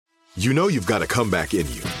You know you've got a comeback in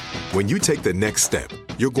you. When you take the next step,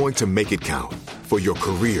 you're going to make it count. For your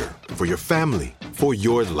career, for your family, for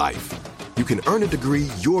your life. You can earn a degree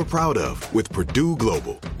you're proud of with Purdue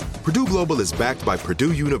Global. Purdue Global is backed by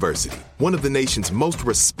Purdue University, one of the nation's most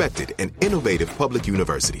respected and innovative public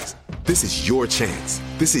universities. This is your chance.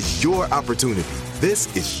 This is your opportunity.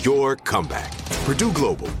 This is your comeback. Purdue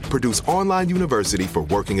Global, Purdue's online university for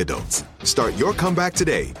working adults. Start your comeback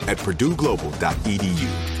today at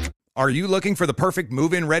purdueglobal.edu. Are you looking for the perfect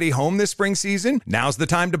move-in ready home this spring season? Now's the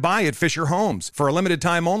time to buy at Fisher Homes. For a limited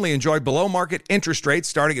time only, enjoy below-market interest rates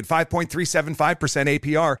starting at 5.375%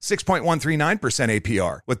 APR, 6.139%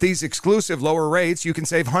 APR. With these exclusive lower rates, you can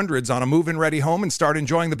save hundreds on a move-in ready home and start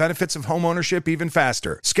enjoying the benefits of home ownership even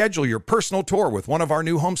faster. Schedule your personal tour with one of our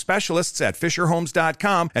new home specialists at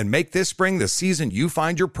FisherHomes.com and make this spring the season you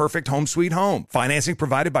find your perfect home sweet home. Financing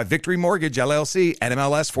provided by Victory Mortgage, LLC,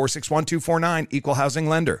 NMLS 461249, Equal Housing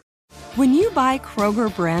Lender. When you buy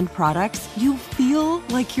Kroger brand products, you feel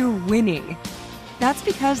like you're winning. That's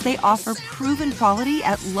because they offer proven quality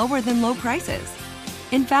at lower than low prices.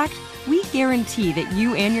 In fact, we guarantee that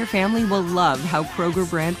you and your family will love how Kroger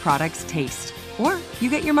brand products taste, or you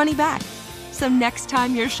get your money back. So next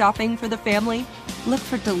time you're shopping for the family, look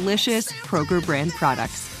for delicious Kroger brand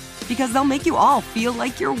products, because they'll make you all feel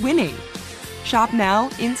like you're winning. Shop now,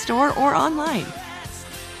 in-store, or online.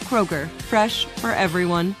 Kroger, fresh for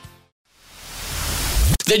everyone.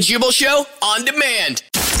 The Jubal Show on demand.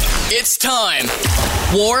 It's time.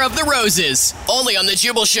 War of the Roses, only on The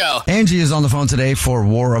Jubal Show. Angie is on the phone today for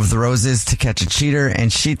War of the Roses to catch a cheater,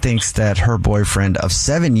 and she thinks that her boyfriend of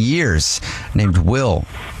 7 years named Will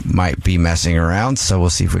might be messing around, so we'll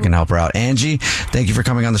see if we can help her out. Angie, thank you for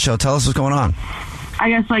coming on the show. Tell us what's going on. I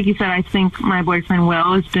guess, like you said, I think my boyfriend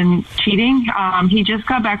Will has been cheating. He just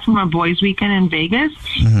got back from a boys' weekend in Vegas,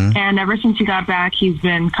 and ever since he got back, he's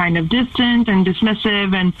been kind of distant and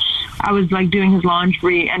dismissive. And I was like doing his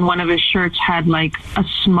laundry, and one of his shirts had like a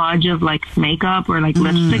smudge of like makeup or like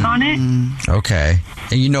lipstick on it. Okay,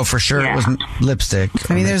 and you know for sure it was lipstick.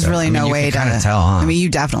 I mean, there's really no way to kind of tell, huh? I mean, you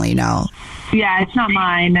definitely know. Yeah, it's not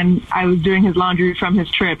mine, and I was doing his laundry from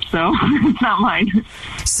his trip, so it's not mine.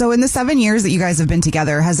 So in the 7 years that you guys have been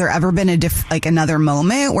together, has there ever been another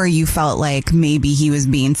moment where you felt like maybe he was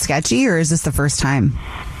being sketchy, or is this the first time?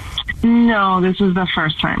 No, this was the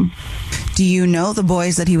first time. Do you know the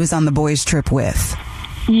boys that he was on the boys' trip with?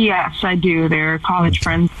 Yes, I do. They're college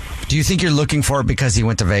friends. Do you think you're looking for it because he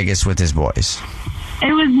went to Vegas with his boys?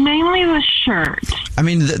 It was mainly the shirt. I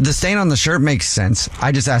mean, the stain on the shirt makes sense.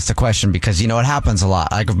 I just asked the question because, you know, it happens a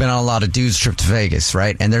lot. Like, I've been on a lot of dudes' trip to Vegas,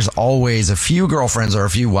 right? And there's always a few girlfriends or a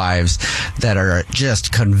few wives that are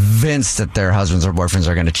just convinced that their husbands or boyfriends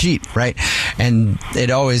are going to cheat, right? And it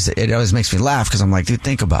always makes me laugh because I'm like, dude,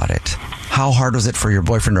 think about it. How hard was it for your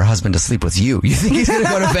boyfriend or husband to sleep with you? You think he's going to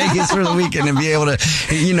go to Vegas for the weekend and be able to,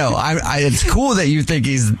 you know, it's cool that you think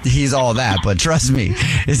he's all that, but trust me,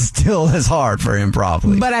 it's still as hard for him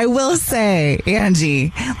probably. But I will say,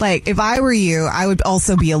 Angie, like if I were you, I would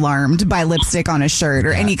also be alarmed by lipstick on a shirt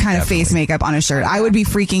or any kind of face makeup on a shirt. I would be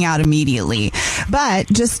freaking out immediately. But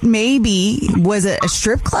just maybe, was it a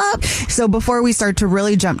strip club? So before we start to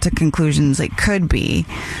really jump to conclusions, it could be.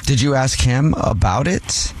 Did you ask him about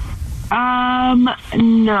it?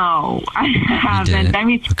 No, I haven't. I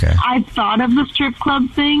mean, okay. I thought of the strip club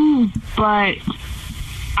thing, but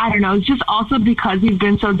I don't know. It's just also because he's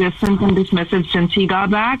been so distant and dismissive since he got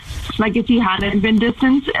back. Like, if he hadn't been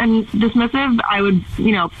distant and dismissive, I would,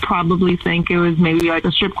 you know, probably think it was maybe like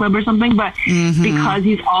a strip club or something. But because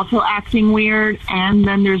he's also acting weird and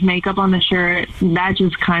then there's makeup on the shirt, that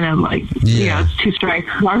just kind of like, you know, it's two strikes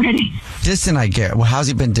already. Distant, I get. Well, how's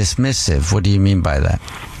he been dismissive? What do you mean by that?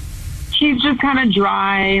 He's just kind of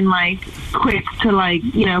dry and like quick to like,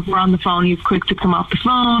 you know, if we're on the phone, he's quick to come off the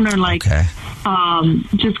phone or like,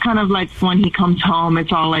 just kind of like when he comes home,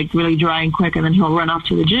 it's all like really dry and quick and then he'll run off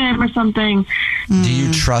to the gym or something. Do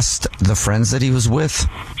you trust the friends that he was with?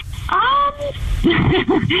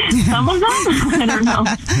 Some of them, I don't know.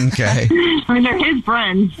 Okay. I mean, they're his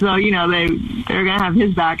friends, so, you know, they're going to have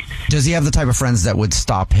his back. Does he have the type of friends that would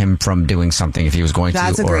stop him from doing something if he was going to?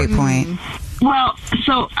 That's a great point. Well,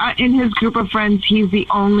 so in his group of friends, he's the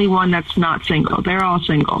only one that's not single. They're all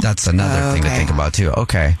single. That's another thing to think about, too.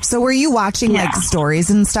 Okay. So were you watching, like,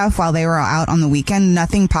 stories and stuff while they were out on the weekend?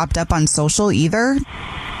 Nothing popped up on social either?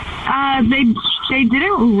 They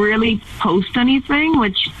didn't really post anything,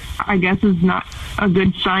 which I guess is not a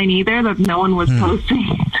good sign either, that no one was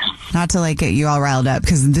posting. Not to, like, get you all riled up,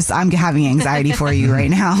 because I'm having anxiety for you right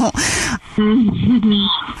now.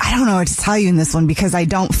 I don't know what to tell you in this one, because I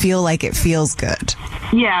don't feel like it feels good.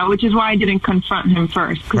 Yeah, which is why I didn't confront him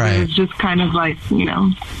first, because it was just kind of like,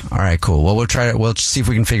 All right, cool. Well, we'll see if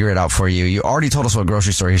we can figure it out for you. You already told us what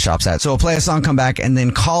grocery store he shops at. So we'll play a song, come back, and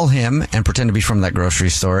then call him and pretend to be from that grocery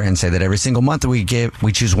store and say that every single month we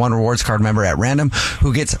choose one rewards card member at random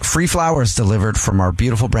who gets free flowers delivered from our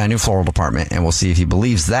beautiful brand new floral department. And we'll see if he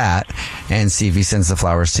believes that and see if he sends the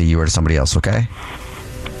flowers to you or to somebody else, okay?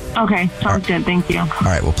 Okay, sounds good. Thank you. All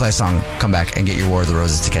right, we'll play a song, come back, and get your War of the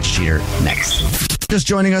Roses to Catch a Cheater next. Just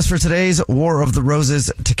joining us for today's War of the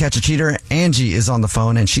Roses to Catch a Cheater, Angie is on the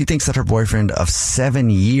phone, and she thinks that her boyfriend of 7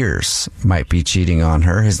 years might be cheating on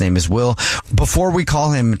her. His name is Will. Before we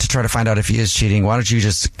call him to try to find out if he is cheating, why don't you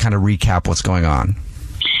just kind of recap what's going on?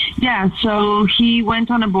 Yeah, so he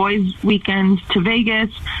went on a boys' weekend to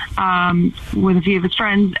Vegas with a few of his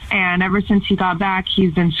friends, and ever since he got back,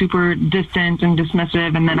 he's been super distant and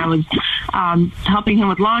dismissive. And then I was helping him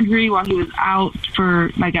with laundry while he was out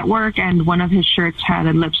for at work, and one of his shirts had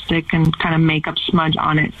a lipstick and kind of makeup smudge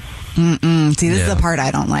on it. See, this is the part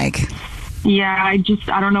I don't like. Yeah, I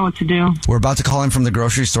don't know what to do. We're about to call him from the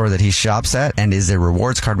grocery store that he shops at and is a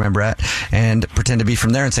rewards card member at, and pretend to be from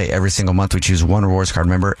there and say every single month we choose one rewards card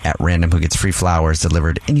member at random who gets free flowers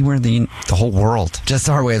delivered anywhere in the whole world. Just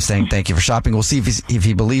our way of saying thank you for shopping. We'll see if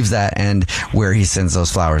he believes that and where he sends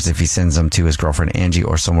those flowers, if he sends them to his girlfriend Angie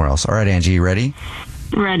or somewhere else. All right, Angie, you ready?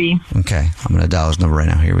 Ready. Okay, I'm going to dial his number right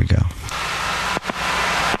now. Here we go.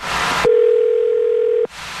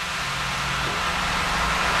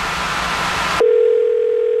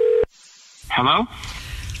 Hello?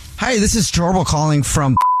 Hi, this is Jorbil calling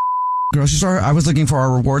from grocery store. I was looking for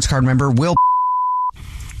our rewards card member, Will.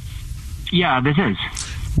 Yeah, this is.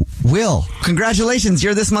 Will, congratulations.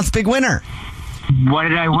 You're this month's big winner. What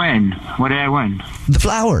did I win? The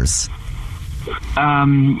flowers.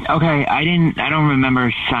 Okay, I don't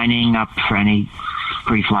remember signing up for any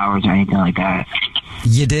free flowers or anything like that.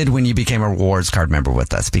 You did when you became a rewards card member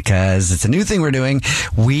with us, because it's a new thing we're doing.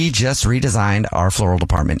 We just redesigned our floral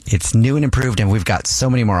department. It's new and improved, and we've got so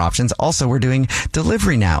many more options. Also, we're doing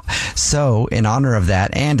delivery now. So in honor of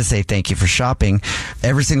that, and to say thank you for shopping,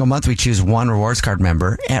 every single month we choose one rewards card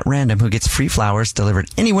member at random who gets free flowers delivered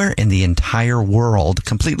anywhere in the entire world,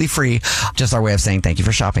 completely free. Just our way of saying thank you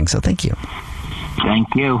for shopping. So thank you. Thank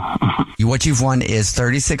you. What you've won is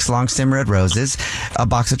 36 long stem red roses, a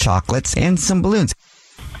box of chocolates, and some balloons.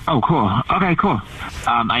 Oh, cool. Okay, cool.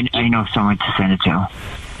 I know someone to send it to.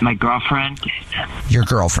 My girlfriend. Your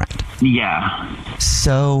girlfriend? Yeah.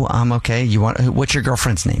 So, okay. What's your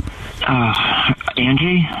girlfriend's name?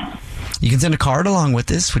 Angie. You can send a card along with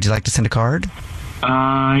this. Would you like to send a card?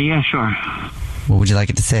 Yeah, sure. What would you like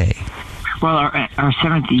it to say? Well, our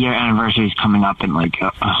 7th year anniversary is coming up in a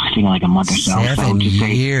month or so. 7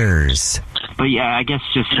 years. But yeah, I guess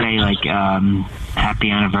just say happy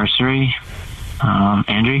anniversary.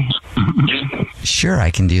 Andrew? Sure, I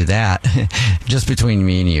can do that. Just between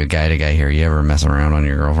me and you, guy to guy here, you ever mess around on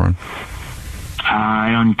your girlfriend? I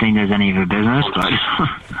don't think there's any of your business, but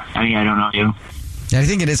I don't know you. Yeah, I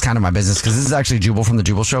think it is kind of my business, because this is actually Jubal from The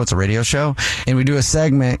Jubal Show. It's a radio show, and we do a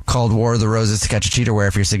segment called War of the Roses to Catch a Cheater, where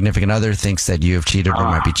if your significant other thinks that you have cheated or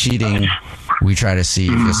might be cheating, we try to see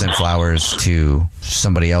if you'll send flowers to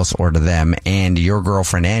somebody else or to them, and your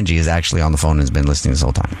girlfriend Angie is actually on the phone and has been listening this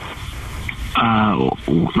whole time.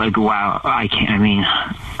 Wow, I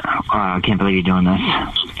can't believe you're doing this.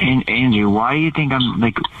 And Andrew, why do you think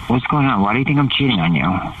what's going on? Why do you think I'm cheating on you?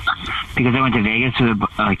 Because I went to Vegas with a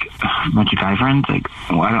bunch of guy friends?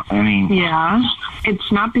 Yeah,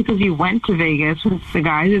 it's not because you went to Vegas with the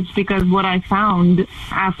guys. It's because what I found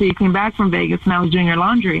after you came back from Vegas and I was doing your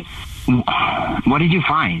laundry. What did you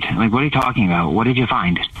find? What are you talking about? What did you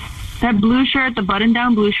find? That blue shirt, the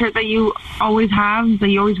button-down blue shirt that you always have, that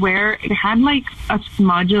you always wear, it had a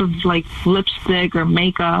smudge of lipstick or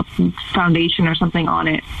makeup, foundation or something on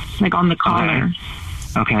it, on the collar.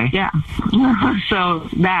 Okay. Yeah.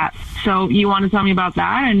 So you want to tell me about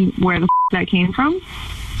that and where the that came from?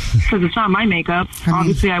 Because it's not my makeup.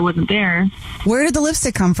 Obviously, I wasn't there. Where did the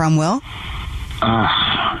lipstick come from, Will?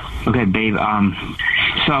 Okay, babe.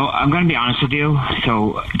 So I'm going to be honest with you.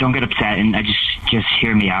 So don't get upset and just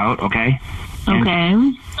hear me out, okay? Okay.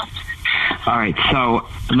 All right. So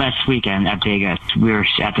last weekend at Vegas, we were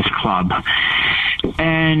at this club,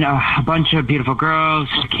 and a bunch of beautiful girls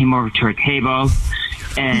came over to our table,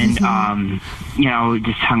 and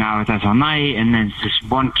just hung out with us all night. And then this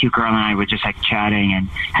one cute girl and I were just chatting and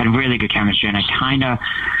had really good chemistry. And I kind of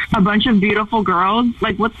a bunch of beautiful girls.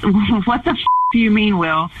 What the do you mean,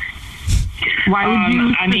 Will? Why would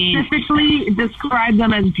you specifically describe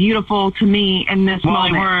them as beautiful to me in this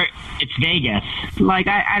moment? It's Vegas.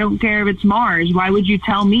 I don't care if it's Mars. Why would you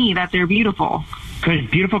tell me that they're beautiful? Because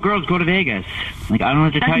beautiful girls go to Vegas. Like, I don't know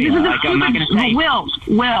what to tell you. Like, I'm not going to say.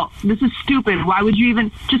 Will, this is stupid. Why would you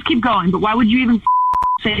even, just keep going, but why would you even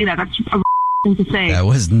say that? That's a thing to say. That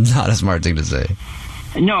was not a smart thing to say.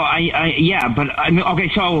 No,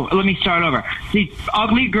 okay, so let me start over. These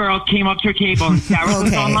ugly girls came up to her table and sat with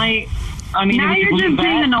us all night. I mean, now you're just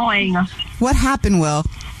being annoying. What happened, Will?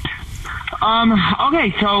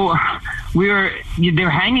 Okay, so they were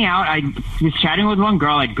hanging out. I was chatting with one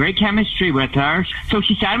girl. I had great chemistry with her. So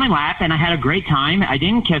she sat in my lap, and I had a great time. I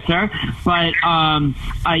didn't kiss her, but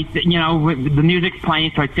the music's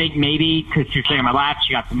playing, so I think maybe because she was sitting in my lap,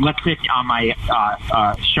 she got some lipstick on my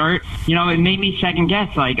shirt. It made me second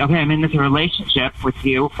guess. Like, okay, I'm in this relationship with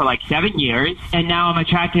you for like 7 years, and now I'm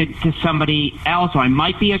attracted to somebody else, or I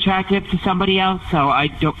might be attracted to somebody else. So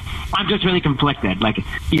I'm just really conflicted. Like,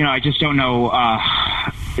 I just don't know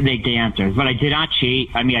the answers, but I did not cheat.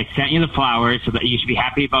 I mean, I sent you the flowers, so that you should be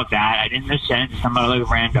happy about that. I didn't just send some other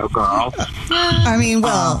rando girl. I mean,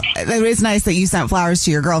 well, it is nice that you sent flowers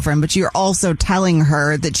to your girlfriend, but you're also telling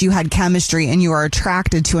her that you had chemistry and you are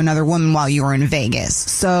attracted to another woman while you were in Vegas.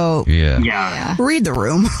 So, yeah. Read the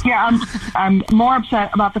room. Yeah, I'm more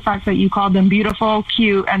upset about the fact that you called them beautiful,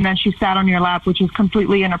 cute, and then she sat on your lap, which is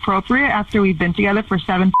completely inappropriate after we've been together for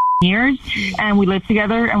 7 years and we live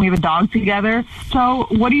together and we have a dog together. So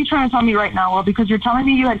what are you trying to tell me right now? Well, because you're telling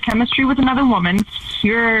me you had chemistry with another woman,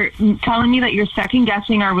 you're telling me that you're second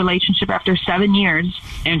guessing our relationship after 7 years.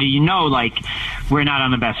 Andy, we're not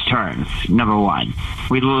on the best terms, number one.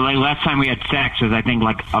 Last time we had sex was, I think,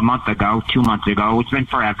 like a month ago, 2 months ago. It's been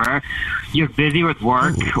forever. You're busy with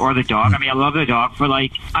work or the dog. I mean, I love the dog, but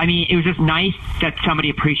it was just nice that somebody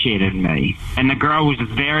appreciated me. And the girl was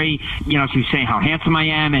just very, she was saying how handsome I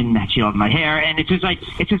am and that she loved my hair. And it's just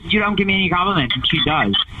you don't give me any compliments, and she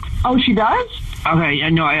does. Oh, she does? Okay,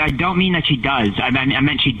 no, I don't mean that she does. I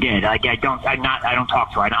meant she did. Like, I don't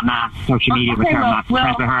talk to her. I'm not on social media with her. I'm not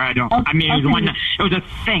friends with her. It was a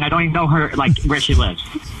thing. I don't even know her, where she lives.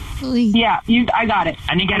 Yeah, I got it.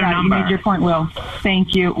 I didn't get her number. You made your point, Will.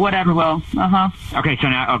 Thank you. Whatever, Will. Okay, so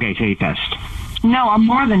you're pissed. No, I'm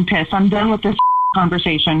more than pissed. I'm done with this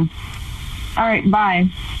conversation. All right, bye.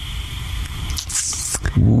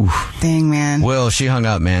 Ooh. Dang, man. Will, she hung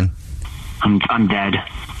up, man. I'm dead.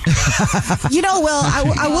 Will,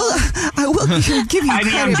 I will give you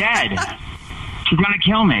credit. I'm dead. She's going to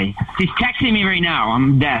kill me. She's texting me right now.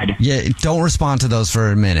 I'm dead. Yeah, don't respond to those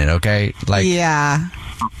for a minute, okay? Yeah.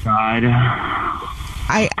 Oh, God.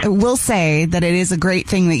 I will say that it is a great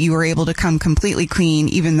thing that you were able to come completely clean,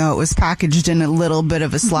 even though it was packaged in a little bit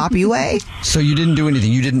of a sloppy way. So you didn't do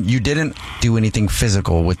anything. You didn't do anything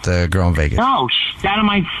physical with the girl in Vegas. No, sat on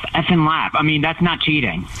my effing lap. I mean, that's not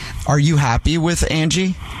cheating. Are you happy with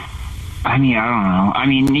Angie? I mean, I don't know. I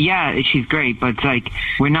mean, yeah, she's great, but it's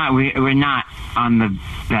we're not on the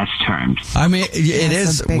best terms. I mean, it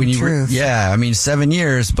is when you truth. 7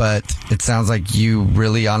 years, but it sounds like you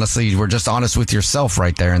really honestly were just honest with yourself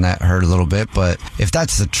right there, and that hurt a little bit. But if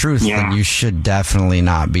that's the truth, then you should definitely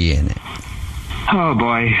not be in it. Oh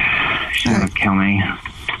boy, she's gonna kill me.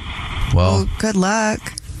 Well, good luck.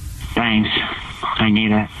 Thanks. I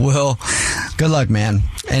need it. Well, good luck, man.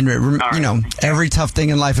 And, every tough thing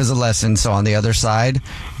in life is a lesson. So on the other side,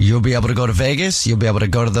 you'll be able to go to Vegas. You'll be able to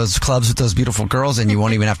go to those clubs with those beautiful girls, and you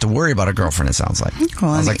won't even have to worry about a girlfriend, it sounds like.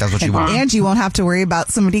 Sounds like that's what you want. And you won't have to worry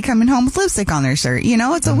about somebody coming home with lipstick on their shirt.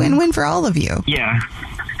 It's a win-win for all of you. Yeah.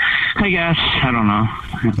 I guess. I don't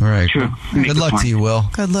know. All right. True. Good luck to you, Will.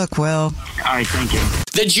 Good luck, Will. All right. Thank you.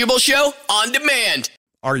 The Jubal Show on demand.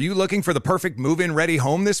 Are you looking for the perfect move-in ready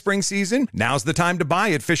home this spring season? Now's the time to buy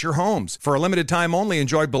at Fisher Homes. For a limited time only,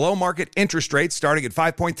 enjoy below-market interest rates starting at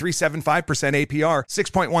 5.375% APR,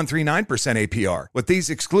 6.139% APR. With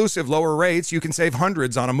these exclusive lower rates, you can save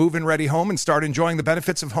hundreds on a move-in ready home and start enjoying the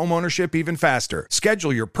benefits of home ownership even faster.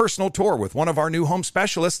 Schedule your personal tour with one of our new home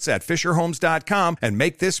specialists at FisherHomes.com and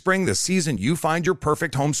make this spring the season you find your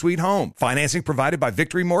perfect home sweet home. Financing provided by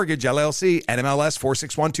Victory Mortgage, LLC, NMLS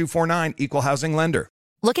 461249, Equal Housing Lender.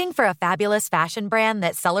 Looking for a fabulous fashion brand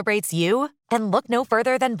that celebrates you? Then look no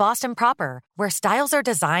further than Boston Proper, where styles are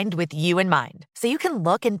designed with you in mind, so you can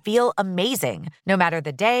look and feel amazing, no matter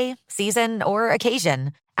the day, season, or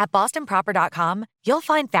occasion. At BostonProper.com, you'll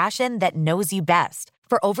find fashion that knows you best.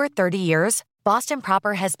 For over 30 years, Boston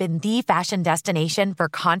Proper has been the fashion destination for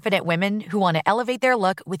confident women who want to elevate their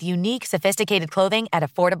look with unique, sophisticated clothing at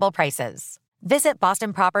affordable prices. Visit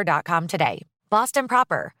BostonProper.com today. Boston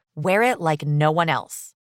Proper. Wear it like no one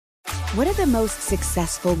else. What do the most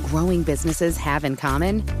successful growing businesses have in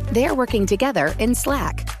common? They're working together in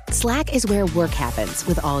Slack. Slack is where work happens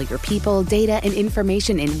with all your people, data, and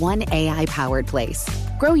information in one AI-powered place.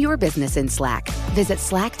 Grow your business in Slack. Visit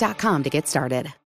slack.com to get started.